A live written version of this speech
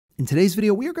In today's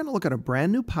video, we are going to look at a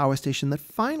brand new power station that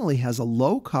finally has a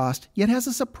low cost, yet has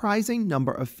a surprising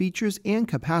number of features and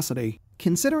capacity.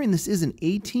 Considering this is an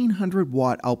 1800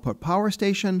 watt output power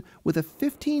station with a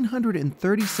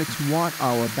 1536 watt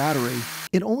hour battery,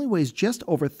 it only weighs just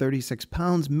over 36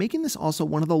 pounds, making this also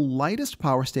one of the lightest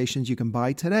power stations you can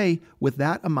buy today with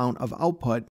that amount of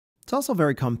output. It's also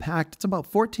very compact. It's about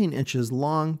 14 inches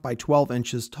long by 12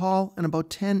 inches tall and about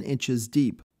 10 inches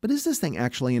deep. But is this thing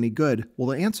actually any good?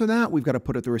 Well, to answer that, we've got to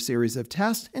put it through a series of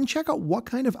tests and check out what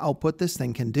kind of output this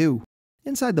thing can do.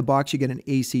 Inside the box, you get an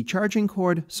AC charging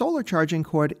cord, solar charging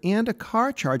cord, and a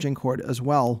car charging cord as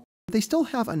well. They still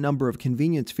have a number of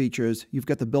convenience features. You've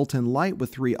got the built-in light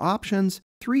with 3 options,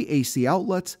 3 AC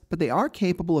outlets, but they are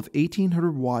capable of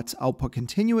 1800 watts output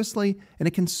continuously, and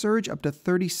it can surge up to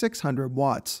 3600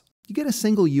 watts. You get a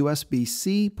single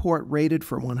USB-C port rated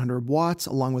for 100 watts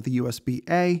along with a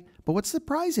USB-A, but what's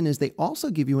surprising is they also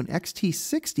give you an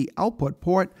XT60 output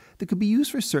port that could be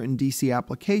used for certain DC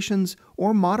applications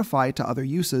or modify it to other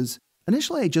uses.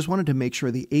 Initially, I just wanted to make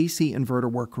sure the AC inverter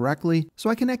worked correctly, so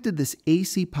I connected this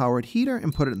AC powered heater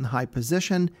and put it in high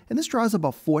position, and this draws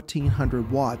about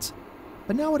 1400 watts.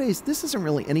 But nowadays, this isn't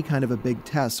really any kind of a big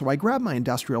test, so I grabbed my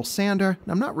industrial sander,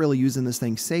 and I'm not really using this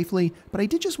thing safely, but I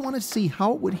did just want to see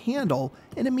how it would handle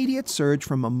an immediate surge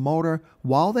from a motor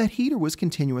while that heater was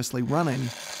continuously running.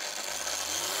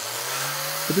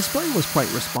 The display was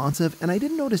quite responsive, and I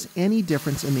didn't notice any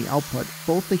difference in the output.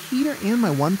 Both the heater and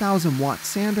my 1000 watt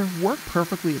sander worked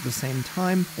perfectly at the same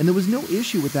time, and there was no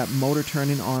issue with that motor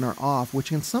turning on or off, which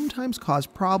can sometimes cause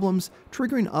problems,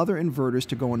 triggering other inverters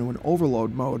to go into an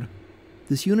overload mode.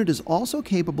 This unit is also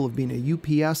capable of being a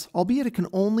UPS, albeit it can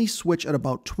only switch at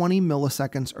about 20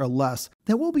 milliseconds or less.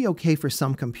 That will be okay for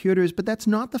some computers, but that's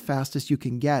not the fastest you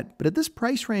can get. But at this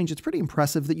price range, it's pretty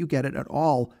impressive that you get it at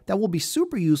all. That will be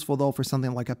super useful though for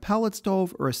something like a pellet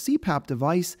stove or a CPAP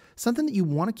device, something that you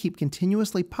want to keep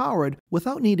continuously powered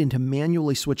without needing to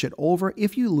manually switch it over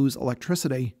if you lose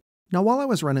electricity. Now, while I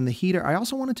was running the heater, I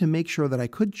also wanted to make sure that I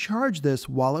could charge this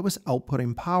while I was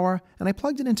outputting power, and I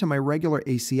plugged it into my regular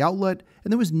AC outlet, and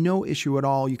there was no issue at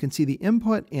all. You can see the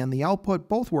input and the output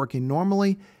both working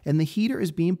normally, and the heater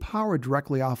is being powered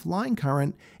directly off line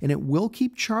current, and it will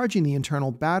keep charging the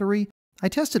internal battery. I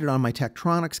tested it on my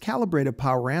Tektronix calibrated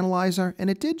power analyzer, and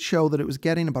it did show that it was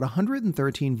getting about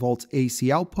 113 volts AC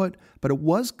output, but it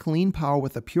was clean power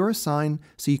with a pure sine,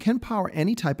 so you can power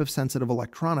any type of sensitive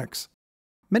electronics.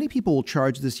 Many people will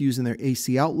charge this using their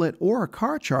AC outlet or a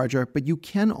car charger, but you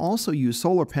can also use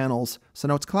solar panels. So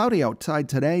now it's cloudy outside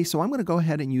today, so I'm going to go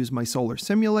ahead and use my solar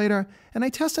simulator, and I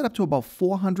tested up to about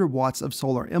 400 watts of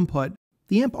solar input.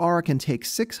 The AmpAura can take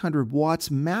 600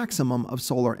 watts maximum of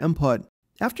solar input.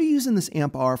 After using this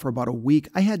AmpAura for about a week,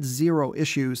 I had 0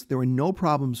 issues. There were no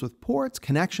problems with ports,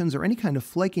 connections, or any kind of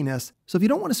flakiness. So if you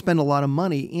don't want to spend a lot of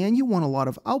money and you want a lot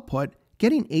of output,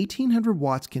 getting 1800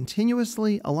 watts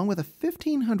continuously along with a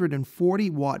 1540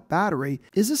 watt battery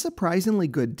is a surprisingly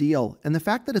good deal, and the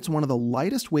fact that it's one of the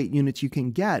lightest weight units you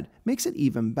can get makes it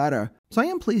even better. So I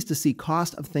am pleased to see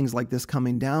cost of things like this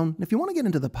coming down. If you want to get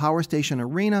into the power station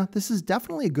arena, this is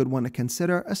definitely a good one to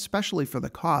consider, especially for the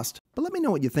cost. But let me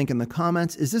know what you think in the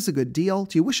comments. Is this a good deal?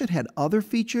 Do you wish it had other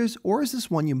features, or is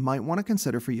this one you might want to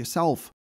consider for yourself?